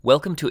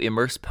Welcome to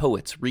Immerse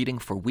Poets reading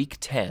for Week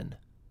 10,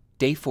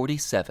 Day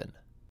 47.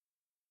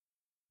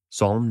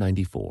 Psalm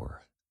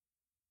 94.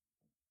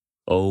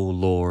 O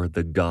Lord,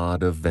 the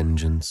God of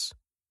vengeance,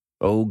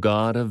 O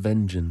God of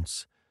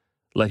vengeance,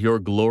 let your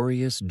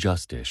glorious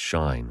justice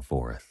shine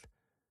forth.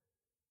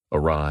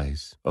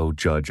 Arise, O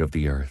Judge of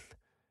the earth,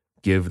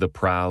 give the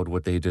proud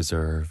what they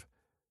deserve.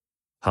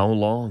 How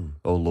long,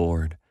 O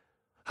Lord,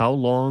 how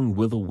long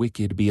will the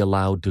wicked be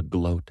allowed to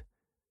gloat?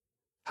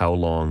 How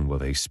long will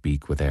they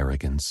speak with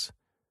arrogance?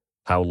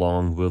 How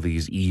long will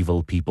these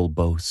evil people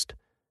boast?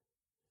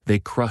 They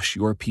crush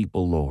your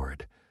people,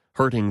 Lord,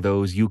 hurting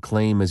those you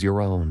claim as your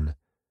own.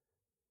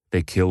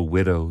 They kill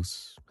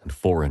widows and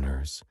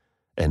foreigners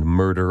and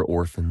murder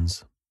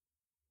orphans.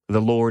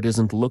 The Lord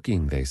isn't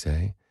looking, they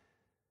say.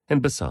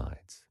 And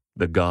besides,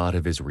 the God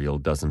of Israel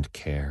doesn't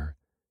care.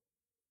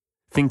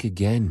 Think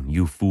again,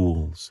 you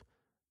fools.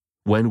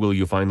 When will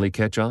you finally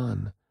catch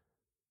on?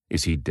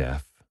 Is he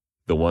deaf,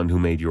 the one who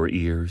made your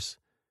ears?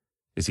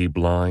 Is he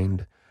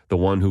blind, the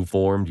one who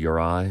formed your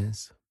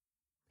eyes?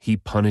 He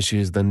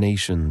punishes the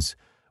nations.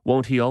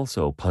 Won't he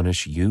also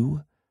punish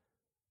you?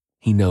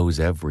 He knows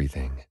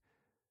everything.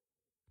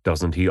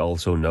 Doesn't he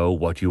also know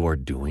what you are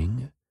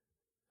doing?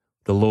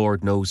 The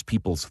Lord knows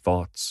people's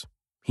thoughts.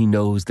 He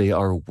knows they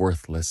are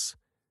worthless.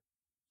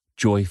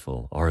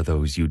 Joyful are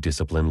those you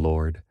discipline,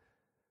 Lord,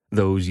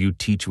 those you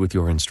teach with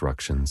your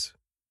instructions.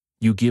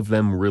 You give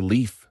them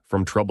relief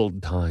from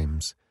troubled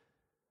times,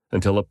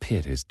 until a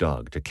pit is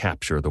dug to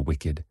capture the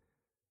wicked.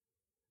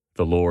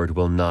 The Lord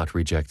will not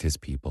reject his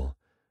people.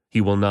 He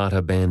will not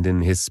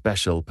abandon his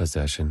special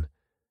possession.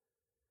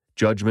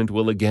 Judgment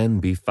will again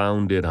be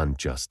founded on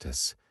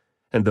justice,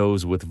 and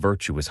those with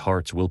virtuous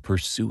hearts will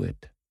pursue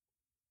it.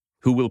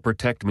 Who will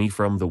protect me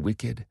from the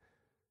wicked?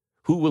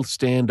 Who will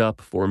stand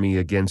up for me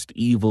against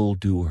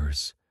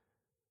evildoers?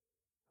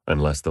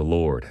 Unless the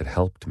Lord had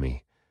helped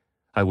me,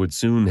 I would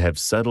soon have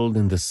settled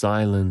in the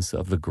silence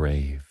of the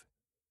grave.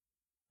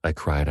 I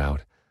cried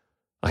out,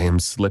 I am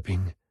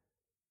slipping.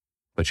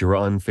 But your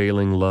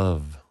unfailing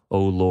love,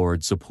 O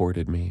Lord,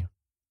 supported me.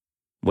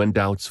 When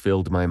doubts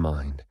filled my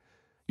mind,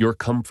 your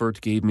comfort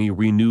gave me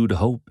renewed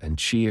hope and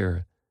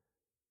cheer.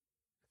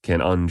 Can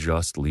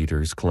unjust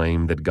leaders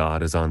claim that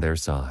God is on their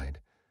side,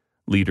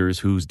 leaders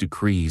whose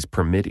decrees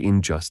permit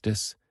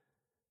injustice?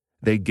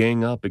 They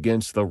gang up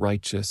against the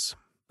righteous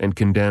and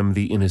condemn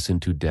the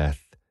innocent to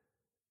death.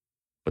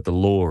 But the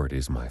Lord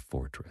is my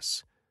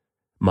fortress.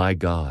 My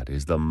God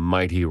is the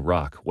mighty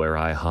rock where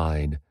I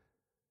hide.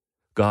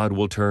 God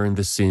will turn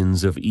the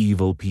sins of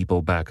evil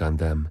people back on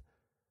them.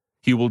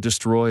 He will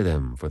destroy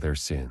them for their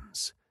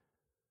sins.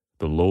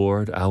 The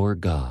Lord our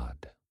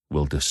God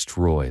will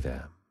destroy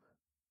them.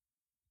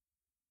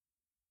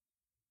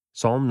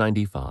 Psalm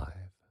 95.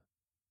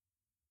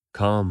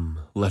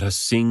 Come, let us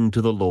sing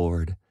to the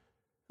Lord.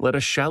 Let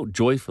us shout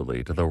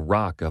joyfully to the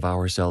rock of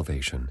our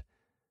salvation.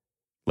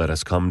 Let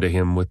us come to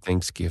him with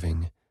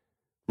thanksgiving.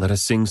 Let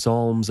us sing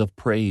psalms of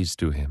praise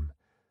to him.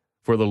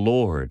 For the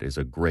Lord is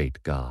a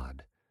great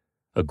God,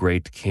 a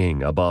great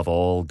King above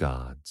all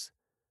gods.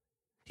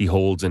 He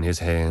holds in his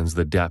hands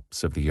the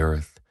depths of the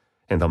earth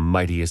and the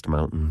mightiest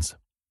mountains.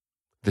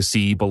 The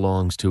sea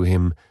belongs to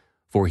him,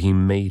 for he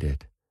made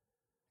it.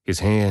 His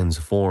hands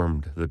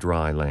formed the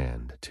dry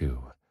land,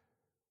 too.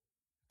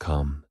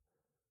 Come,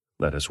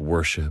 let us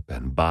worship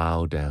and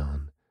bow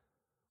down.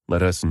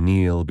 Let us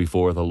kneel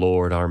before the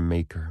Lord our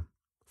Maker,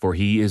 for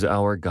he is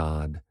our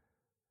God.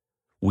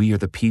 We are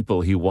the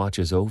people he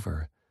watches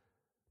over,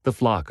 the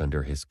flock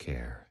under his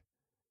care.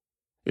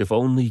 If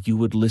only you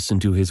would listen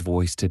to his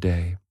voice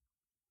today.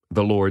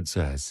 The Lord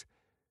says,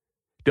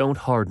 don't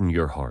harden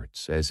your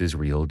hearts as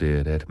Israel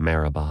did at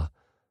Meribah,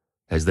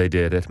 as they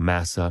did at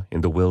Massah in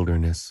the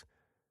wilderness.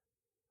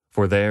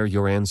 For there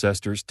your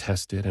ancestors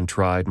tested and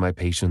tried my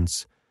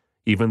patience,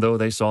 even though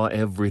they saw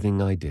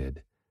everything I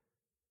did.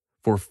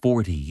 For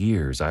 40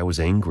 years I was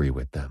angry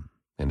with them,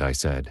 and I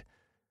said,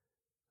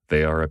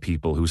 they are a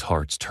people whose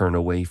hearts turn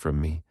away from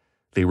me.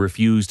 They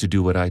refuse to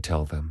do what I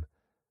tell them.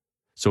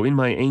 So in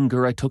my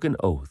anger I took an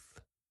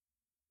oath.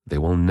 They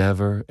will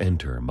never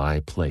enter my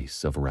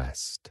place of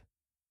rest.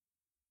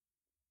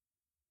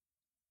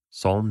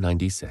 Psalm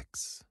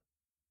 96.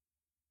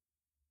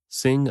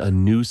 Sing a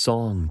new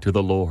song to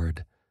the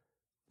Lord.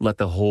 Let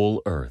the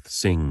whole earth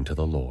sing to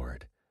the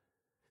Lord.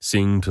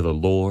 Sing to the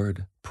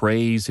Lord,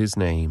 praise his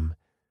name.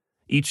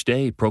 Each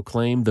day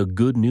proclaim the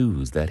good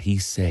news that he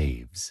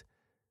saves.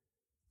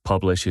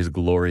 Publish his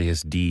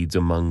glorious deeds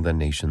among the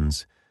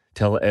nations.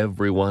 Tell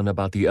everyone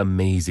about the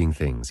amazing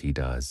things he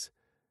does.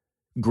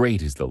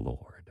 Great is the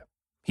Lord.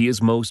 He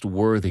is most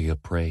worthy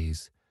of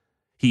praise.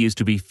 He is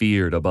to be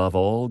feared above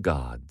all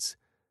gods.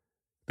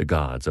 The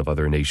gods of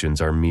other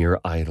nations are mere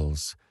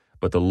idols,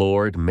 but the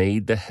Lord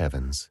made the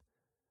heavens.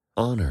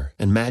 Honor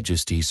and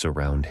majesty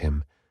surround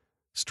him.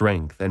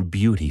 Strength and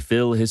beauty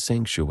fill his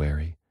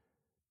sanctuary.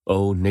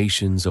 O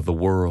nations of the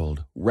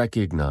world,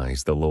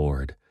 recognize the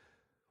Lord.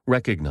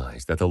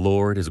 Recognize that the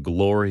Lord is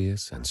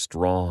glorious and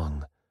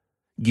strong.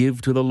 Give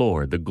to the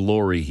Lord the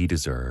glory he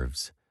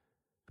deserves.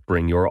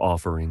 bring your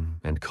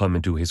offering and come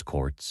into his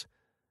courts.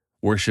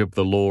 Worship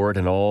the Lord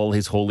in all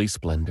his holy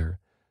splendor.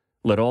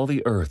 Let all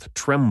the earth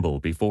tremble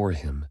before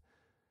him.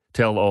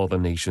 Tell all the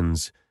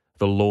nations,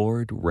 the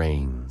Lord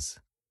reigns.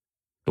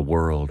 The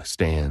world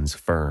stands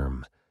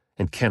firm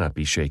and cannot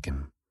be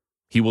shaken.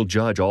 He will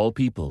judge all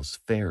peoples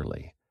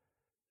fairly.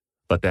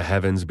 Let the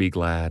heavens be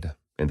glad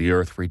and the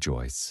earth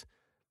rejoice.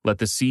 Let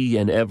the sea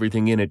and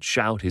everything in it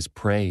shout his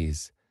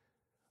praise.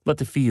 Let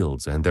the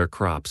fields and their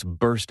crops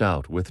burst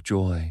out with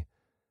joy.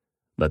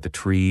 Let the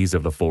trees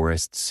of the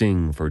forest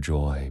sing for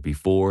joy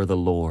before the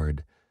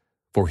Lord,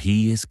 for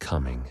he is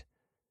coming.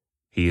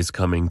 He is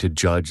coming to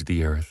judge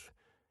the earth.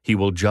 He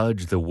will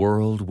judge the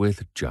world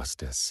with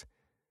justice,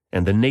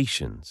 and the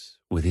nations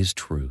with his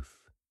truth.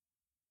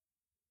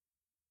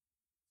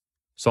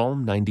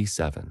 Psalm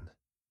 97.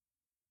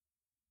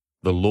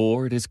 The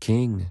Lord is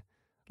king.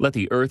 Let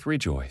the earth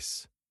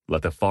rejoice.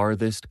 Let the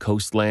farthest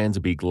coastlands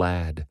be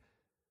glad.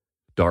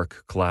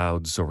 Dark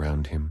clouds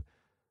surround him.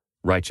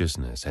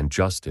 Righteousness and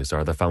justice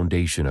are the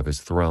foundation of his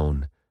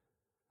throne.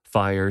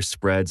 Fire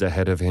spreads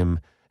ahead of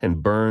him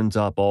and burns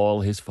up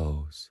all his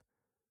foes.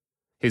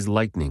 His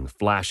lightning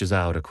flashes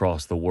out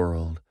across the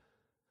world.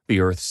 The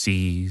earth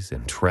sees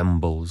and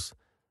trembles.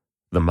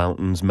 The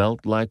mountains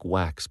melt like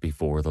wax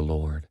before the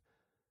Lord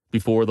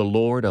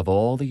of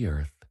all the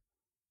earth.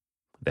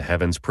 The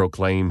heavens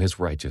proclaim his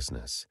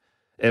righteousness.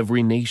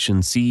 Every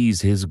nation sees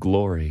his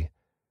glory.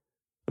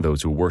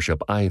 Those who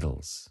worship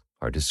idols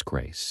are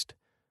disgraced.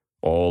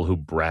 All who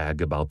brag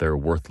about their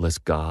worthless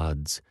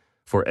gods,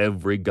 for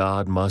every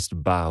god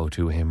must bow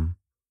to him.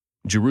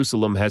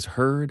 Jerusalem has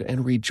heard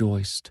and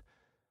rejoiced,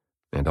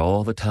 and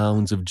all the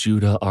towns of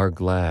Judah are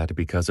glad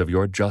because of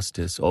your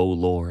justice, O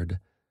Lord.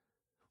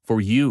 For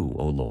you,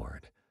 O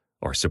Lord,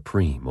 are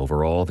supreme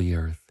over all the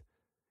earth.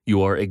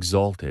 You are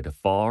exalted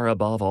far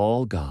above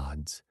all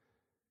gods.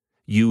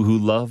 You who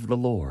love the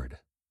Lord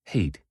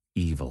hate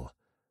evil.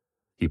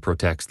 He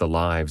protects the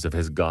lives of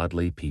his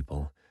godly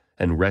people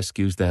and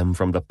rescues them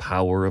from the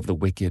power of the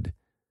wicked.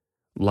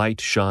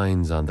 Light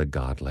shines on the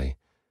godly,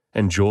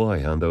 and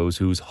joy on those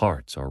whose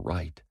hearts are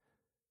right.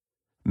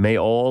 May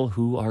all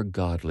who are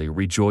godly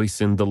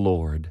rejoice in the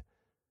Lord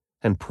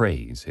and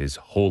praise his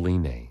holy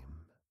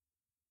name.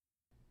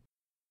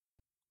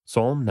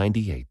 Psalm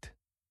 98.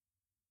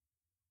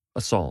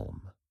 A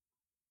Psalm.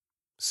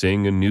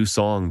 Sing a new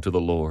song to the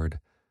Lord,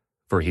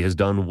 for he has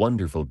done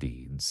wonderful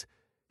deeds.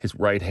 His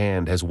right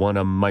hand has won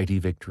a mighty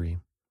victory.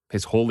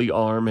 His holy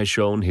arm has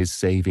shown his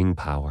saving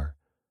power.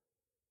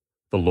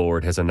 The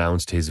Lord has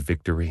announced his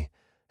victory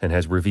and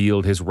has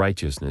revealed his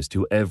righteousness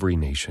to every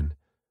nation.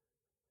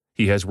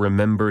 He has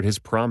remembered his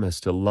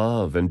promise to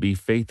love and be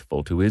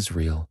faithful to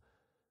Israel.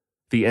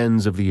 The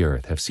ends of the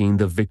earth have seen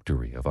the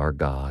victory of our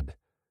God.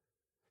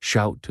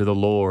 Shout to the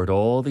Lord,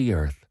 all the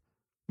earth.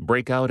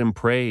 Break out in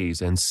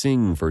praise and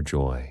sing for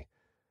joy.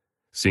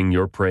 Sing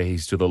your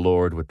praise to the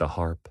Lord with the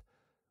harp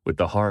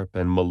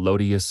and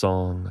melodious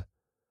song,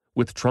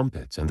 with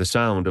trumpets and the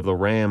sound of the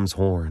ram's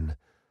horn.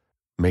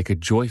 Make a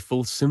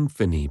joyful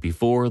symphony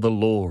before the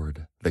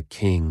Lord, the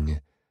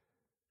King.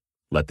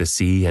 Let the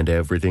sea and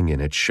everything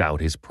in it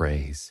shout his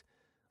praise.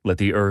 Let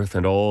the earth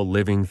and all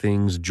living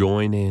things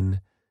join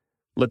in.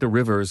 Let the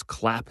rivers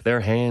clap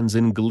their hands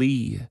in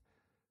glee.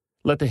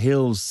 Let the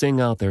hills sing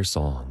out their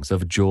songs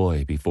of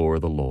joy before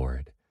the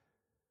Lord.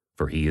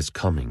 For he is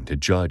coming to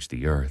judge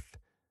the earth.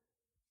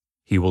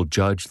 He will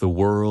judge the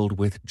world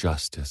with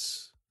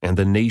justice and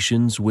the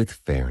nations with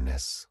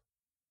fairness.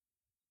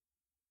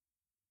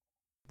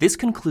 This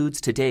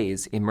concludes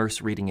today's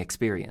Immerse reading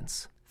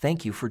experience.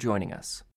 Thank you for joining us.